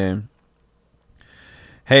saying,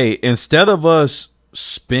 hey, instead of us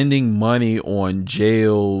spending money on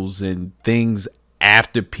jails and things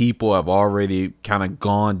after people have already kind of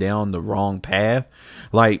gone down the wrong path,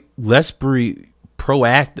 like, let's be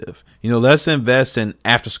proactive. You know, let's invest in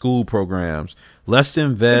after school programs. Let's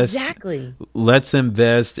invest. Exactly. Let's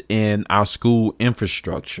invest in our school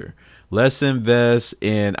infrastructure. Let's invest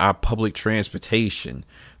in our public transportation.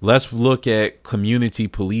 Let's look at community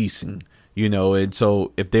policing, you know. And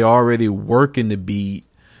so if they're already working the beat,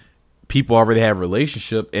 people already have a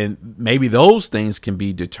relationship, and maybe those things can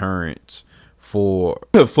be deterrents for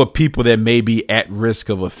people that may be at risk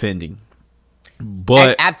of offending.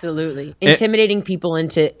 But absolutely, intimidating people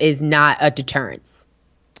is not a deterrence.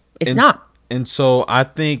 It's not. And so I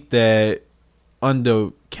think that under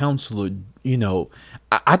Councilor, you know,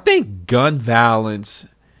 I think gun violence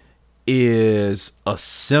is a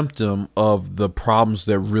symptom of the problems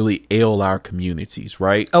that really ail our communities,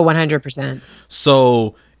 right? Oh, 100%.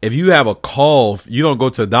 So if you have a cough, you don't go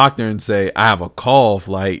to a doctor and say, I have a cough.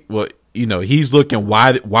 Like, well, you know, he's looking,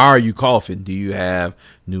 why are you coughing? Do you have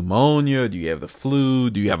pneumonia? Do you have the flu?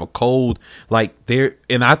 Do you have a cold? Like,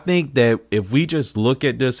 and I think that if we just look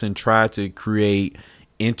at this and try to create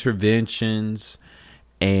interventions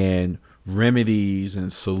and remedies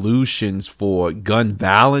and solutions for gun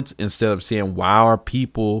violence instead of saying why are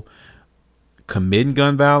people committing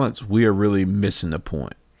gun violence, we are really missing the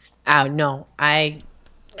point. Oh, no, I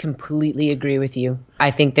completely agree with you.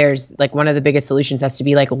 I think there's like one of the biggest solutions has to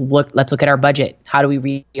be like, let's look at our budget. How do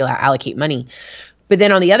we allocate money? But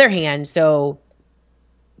then on the other hand, so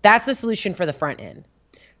that's a solution for the front end.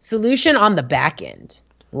 Solution on the back end,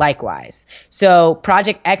 likewise. So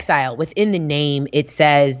Project Exile, within the name, it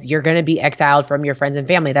says you're going to be exiled from your friends and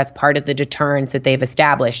family. That's part of the deterrence that they've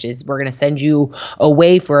established, is we're going to send you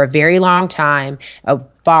away for a very long time,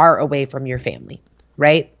 far away from your family,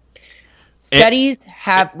 right? Studies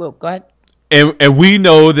have, well, go ahead. And we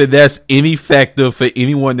know that that's ineffective for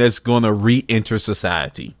anyone that's going to re-enter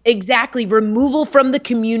society. Exactly. Removal from the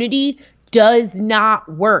community does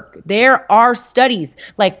not work. There are studies.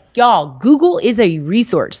 Like, y'all, Google is a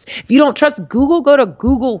resource. If you don't trust Google, go to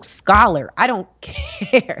Google Scholar. I don't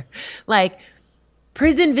care. Like,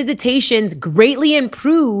 prison visitations greatly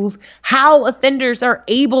improve how offenders are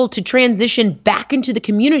able to transition back into the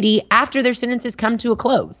community after their sentences come to a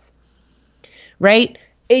close. Right?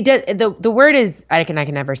 It does. The word is, I can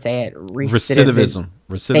never say it. Recidivism.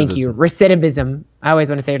 Thank you. Recidivism. I always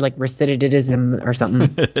want to say it like recidivism or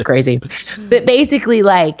something crazy. But basically,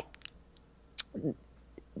 like,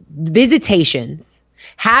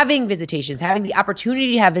 having the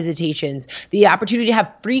opportunity to have visitations, the opportunity to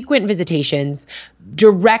have frequent visitations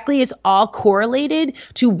directly is all correlated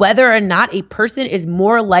to whether or not a person is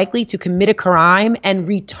more likely to commit a crime and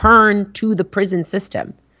return to the prison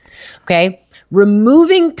system. Okay?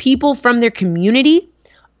 Removing people from their community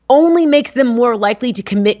only makes them more likely to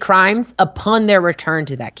commit crimes upon their return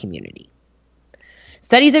to that community.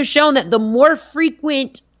 Studies have shown that the more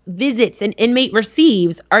frequent visits an inmate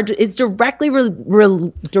receives is directly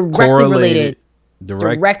related. There's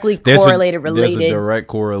a direct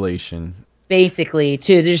correlation, basically,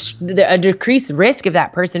 to a decreased risk of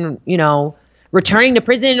that person, returning to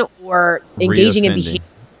prison or engaging in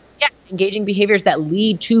behaviors that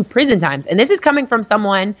lead to prison times. And this is coming from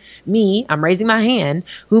someone, I'm raising my hand,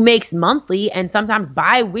 who makes monthly and sometimes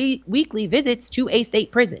bi-weekly visits to a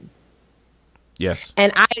state prison. Yes.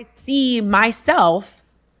 And I see myself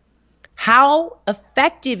how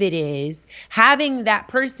effective it is having that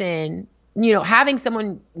person, having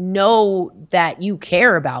someone know that you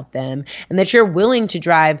care about them and that you're willing to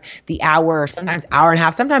drive the hour, sometimes hour and a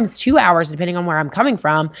half, sometimes 2 hours, depending on where I'm coming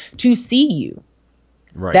from, to see you.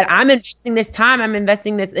 Right. That I'm investing this time, and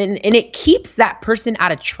it keeps that person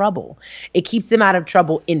out of trouble. It keeps them out of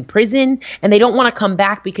trouble in prison, and they don't want to come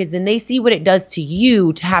back because then they see what it does to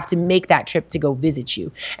you to have to make that trip to go visit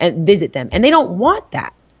you and visit them. And they don't want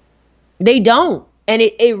that. They don't. And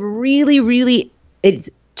it really, really, it's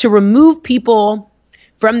to remove people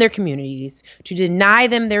from their communities, to deny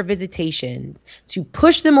them their visitations, to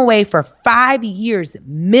push them away for 5 years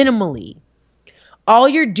minimally. All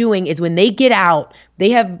you're doing is when they get out,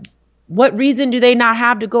 what reason do they not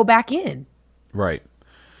have to go back in? Right.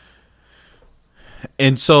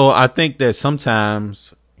 And so I think that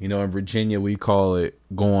sometimes, in Virginia, we call it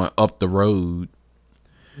going up the road.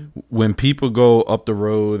 When people go up the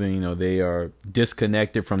road and, they are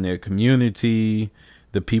disconnected from their community,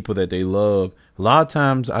 the people that they love, a lot of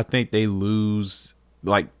times I think they lose,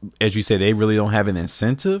 like, as you said, they really don't have an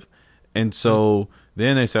incentive. And so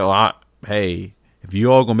then they say, hey, if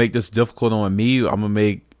you all gonna make this difficult on me, I'm gonna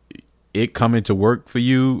make it coming to work for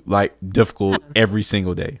you like difficult every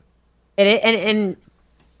single day. And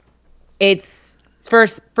it's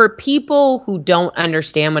for people who don't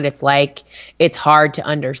understand what it's like, it's hard to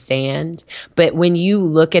understand. But when you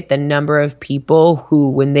look at the number of people who,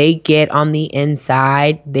 when they get on the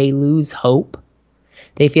inside, they lose hope.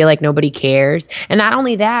 They feel like nobody cares. And not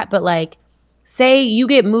only that, but like, say you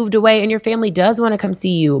get moved away and your family does want to come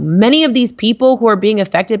see you. Many of these people who are being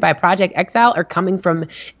affected by Project Exile are coming from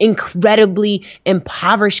incredibly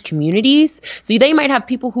impoverished communities. So they might have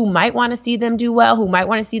people who might want to see them do well, who might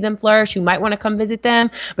want to see them flourish, who might want to come visit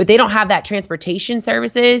them, but they don't have that transportation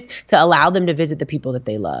services to allow them to visit the people that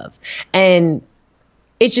they love. And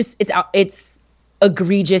it's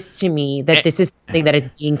egregious to me that this is something that is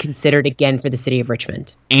being considered again for the city of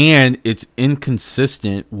Richmond. And it's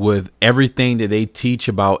inconsistent with everything that they teach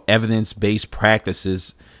about evidence-based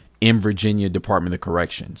practices in Virginia Department of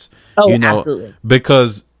Corrections. Oh, absolutely.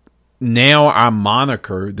 Because now our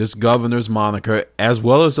moniker, this governor's moniker, as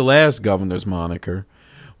well as the last governor's moniker,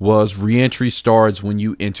 was reentry starts when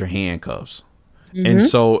you enter handcuffs. Mm-hmm. And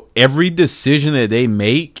so every decision that they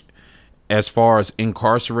make as far as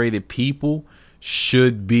incarcerated people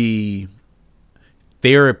should be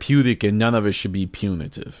therapeutic, and none of it should be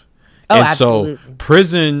punitive. Oh, and absolutely. So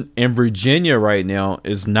prison in Virginia right now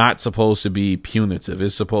is not supposed to be punitive.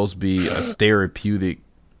 It's supposed to be a therapeutic,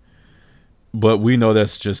 but we know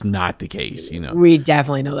that's just not the case, We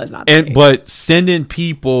definitely know that's not the case. But sending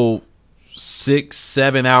people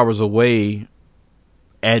 6-7 hours away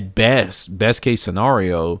at best case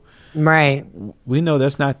scenario, right? We know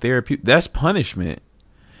that's not therapeutic. That's punishment.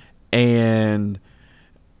 And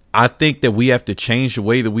I think that we have to change the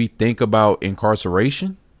way that we think about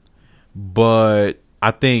incarceration. But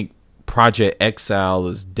I think Project Exile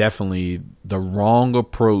is definitely the wrong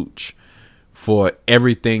approach for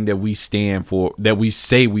everything that we stand for, that we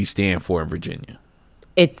say we stand for in Virginia.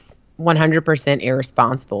 It's 100%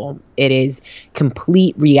 irresponsible. It is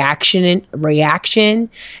complete reaction.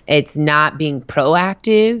 It's not being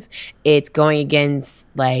proactive. It's going against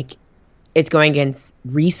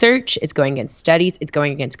research. It's going against studies. It's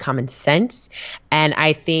going against common sense. And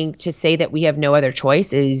I think to say that we have no other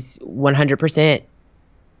choice is 100%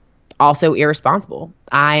 also irresponsible.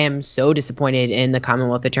 I am so disappointed in the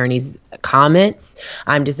Commonwealth Attorney's comments.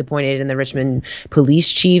 I'm disappointed in the Richmond police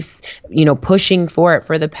chiefs, pushing for it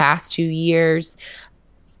for the past 2 years.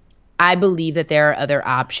 I believe that there are other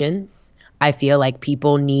options. I feel like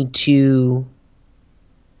people need to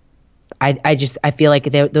I feel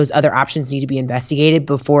like those other options need to be investigated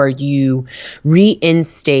before you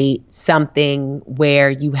reinstate something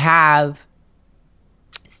where you have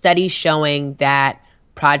studies showing that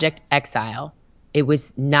Project Exile, it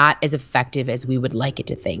was not as effective as we would like it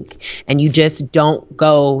to think. And you just don't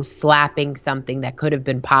go slapping something that could have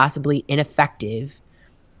been possibly ineffective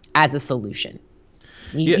as a solution.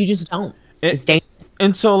 You just don't. It's dangerous.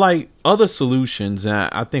 And so, like, other solutions, and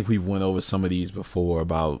I think we went over some of these before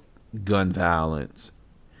about gun violence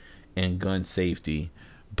and gun safety,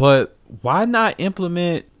 but why not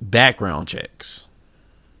implement background checks?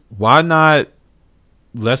 Why not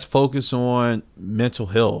let's focus on mental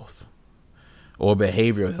health or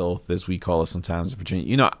behavioral health, as we call it sometimes in Virginia?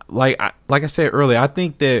 You know, like I said earlier, I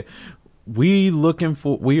think that we are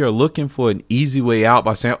looking for an easy way out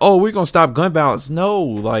by saying, oh, we're going to stop gun violence. No,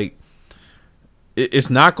 like, it's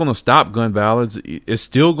not going to stop gun violence. It's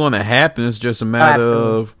still going to happen. It's just a matter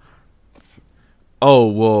of, oh,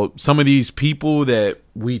 well, some of these people that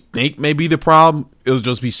we think may be the problem, it'll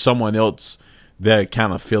just be someone else that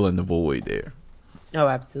kind of fill in the void there. Oh,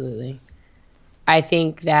 absolutely. I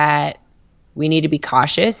think that we need to be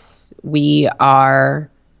cautious. This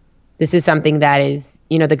is something that is,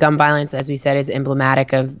 you know, the gun violence, as we said, is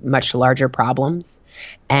emblematic of much larger problems.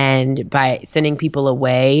 And by sending people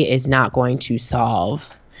away is not going to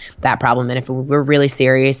solve that problem. And if we're really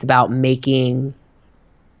serious about making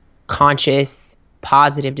conscious,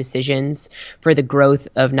 positive decisions for the growth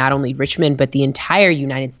of not only Richmond, but the entire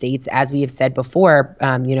United States, as we have said before,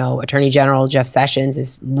 you know, Attorney General Jeff Sessions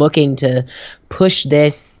is looking to push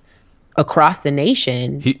this across the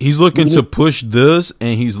nation. He's looking to push this,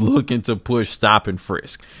 and he's looking to push stop and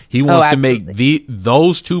frisk. He wants to make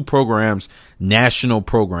those two programs national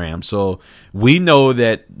programs. So we know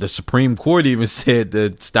that the Supreme Court even said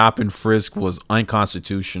that stop and frisk was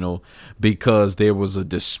unconstitutional because there was a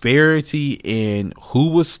disparity in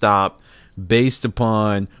who was stopped based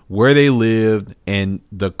upon where they lived and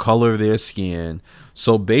the color of their skin.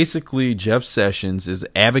 So basically, Jeff Sessions is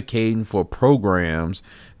advocating for programs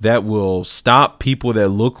that will stop people that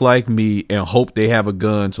look like me and hope they have a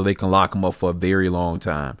gun so they can lock them up for a very long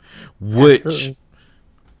time, which Absolutely.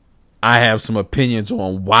 I have some opinions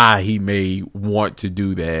on why he may want to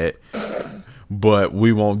do that, but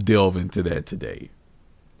we won't delve into that today.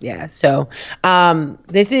 Yeah. So I'm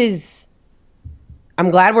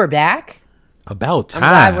glad we're back. About time. I'm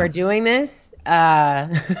glad we're doing this.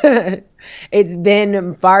 It's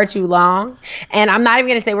been far too long, and I'm not even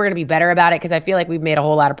going to say we're going to be better about it because I feel like we've made a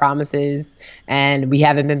whole lot of promises and we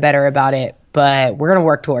haven't been better about it, but we're going to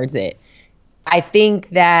work towards it. I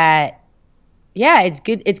think that, yeah, it's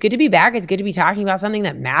good. It's good to be back. It's good to be talking about something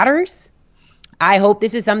that matters. I hope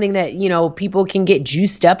this is something that, you know, people can get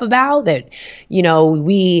juiced up about, that, you know,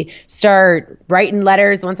 we start writing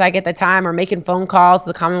letters once I get the time, or making phone calls to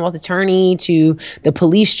the Commonwealth Attorney, to the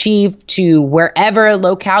police chief, to wherever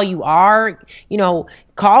locale you are, you know,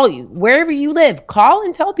 call you, wherever you live, call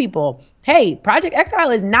and tell people, hey, Project Exile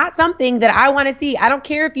is not something that I want to see. I don't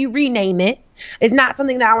care if you rename it. It's not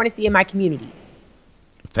something that I want to see in my community.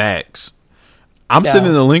 Facts. I'm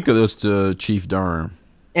sending the link of this to Chief Durham.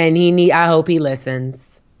 And I hope he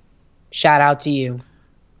listens. Shout out to you.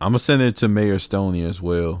 I'm going to send it to Mayor Stoney as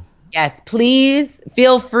well. Yes, please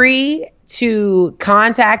feel free to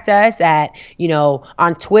contact us at, you know,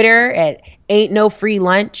 on Twitter at Ain't No Free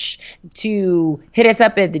Lunch, to hit us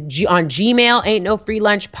up at on Gmail, Ain't No Free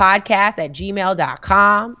Lunch Podcast at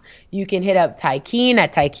gmail.com. You can hit up Tykeem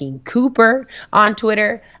at Tykeem Cooper on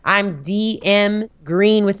Twitter. I'm DM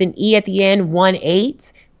Green with an E at the end, 18.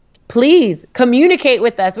 Please communicate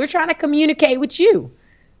with us. We're trying to communicate with you.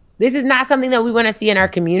 This is not something that we want to see in our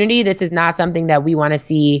community. This is not something that we want to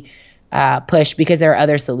see pushed, because there are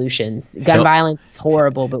other solutions. Gun violence is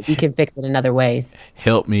horrible, but we can fix it in other ways.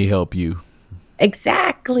 Help me help you.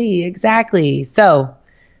 Exactly. So,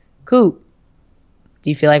 Coop, do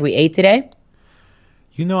you feel like we ate today?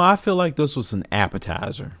 You know, I feel like this was an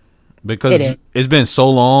appetizer because it's been so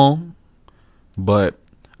long, but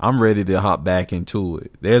I'm ready to hop back into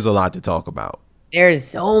it. There's a lot to talk about. There's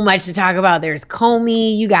so much to talk about. There's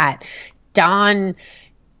Comey. You got Don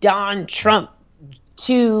Trump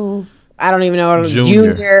 2. I don't even know.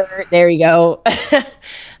 Junior. There you go.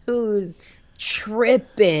 Who's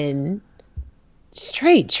tripping.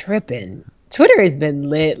 Straight tripping. Twitter has been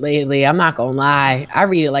lit lately. I'm not going to lie. I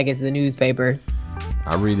read it like it's the newspaper.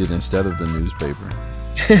 I read it instead of the newspaper.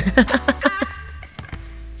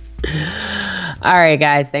 All right,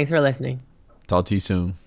 guys. Thanks for listening. Talk to you soon.